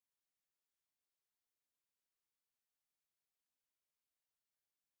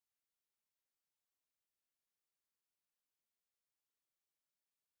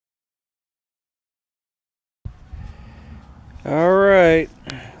Alright,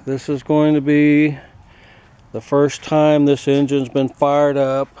 this is going to be the first time this engine's been fired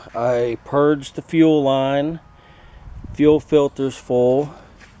up. I purged the fuel line, fuel filter's full,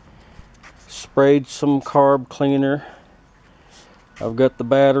 sprayed some carb cleaner. I've got the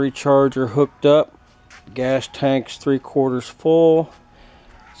battery charger hooked up, gas tank's 3/4 full.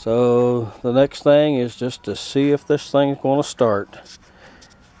 So the next thing is just to see if this thing's going to start.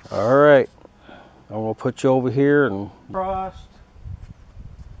 Alright, I'm going to put you over here and frost.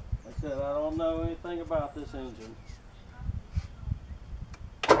 Like I said, I don't know anything about this engine.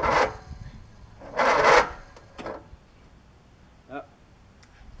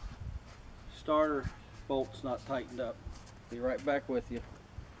 Starter bolt's not tightened up. Be right back with you.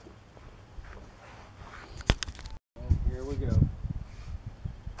 And here we go.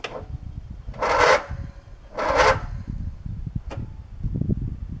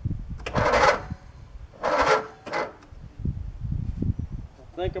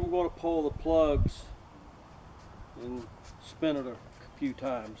 I think I'm going to pull the plugs and spin it a few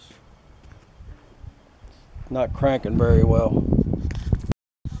times. Not cranking very well.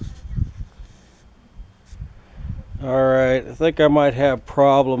 Alright, I think I might have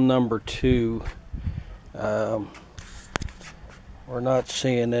problem number 2. We're not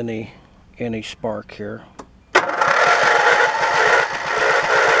seeing any spark here.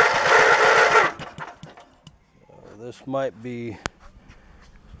 This might be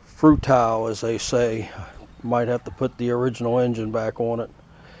futile, as they say. Might have to put the original engine back on it.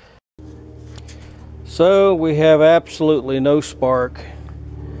 So we have absolutely no spark.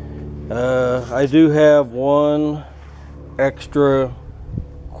 I do have one extra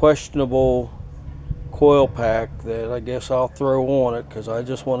questionable coil pack that I guess I'll throw on it because I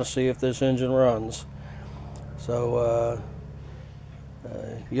just want to see if this engine runs. So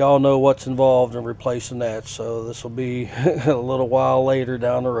y'all know what's involved in replacing that, so this will be a little while later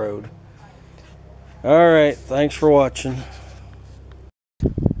down the road. Alright, thanks for watching.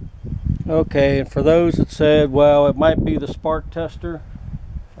 Okay, and for those that said, well, it might be the spark tester,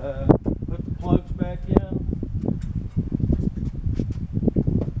 put the plugs back in,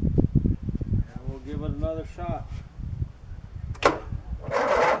 and we'll give it another shot.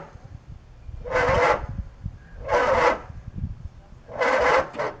 I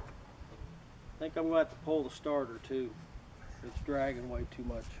think I'm going to have to pull the starter too. It's dragging way too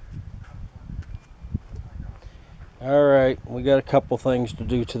much. Alright, we got a couple things to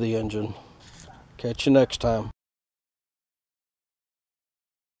do to the engine. Catch you next time.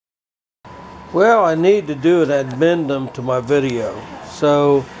 Well, I need to do an addendum to my video.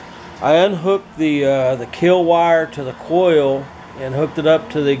 So I unhooked the kill wire to the coil and hooked it up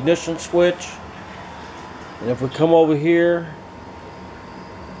to the ignition switch. And if we come over here,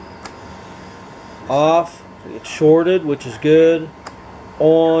 off, it's shorted, which is good.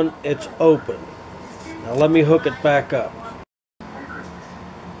 On, it's open. Now let me hook it back up.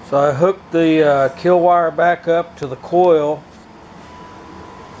 So I hooked the kill wire back up to the coil,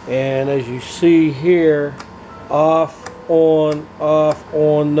 and as you see here, off, on,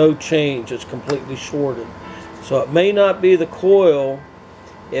 no change. It's completely shorted. So it may not be the coil,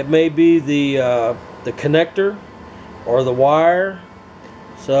 it may be the connector or the wire.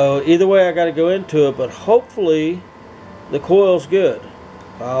 So either way I got to go into it, but hopefully the coil's good.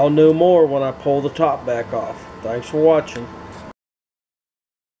 I'll know more when I pull the top back off. Thanks for watching.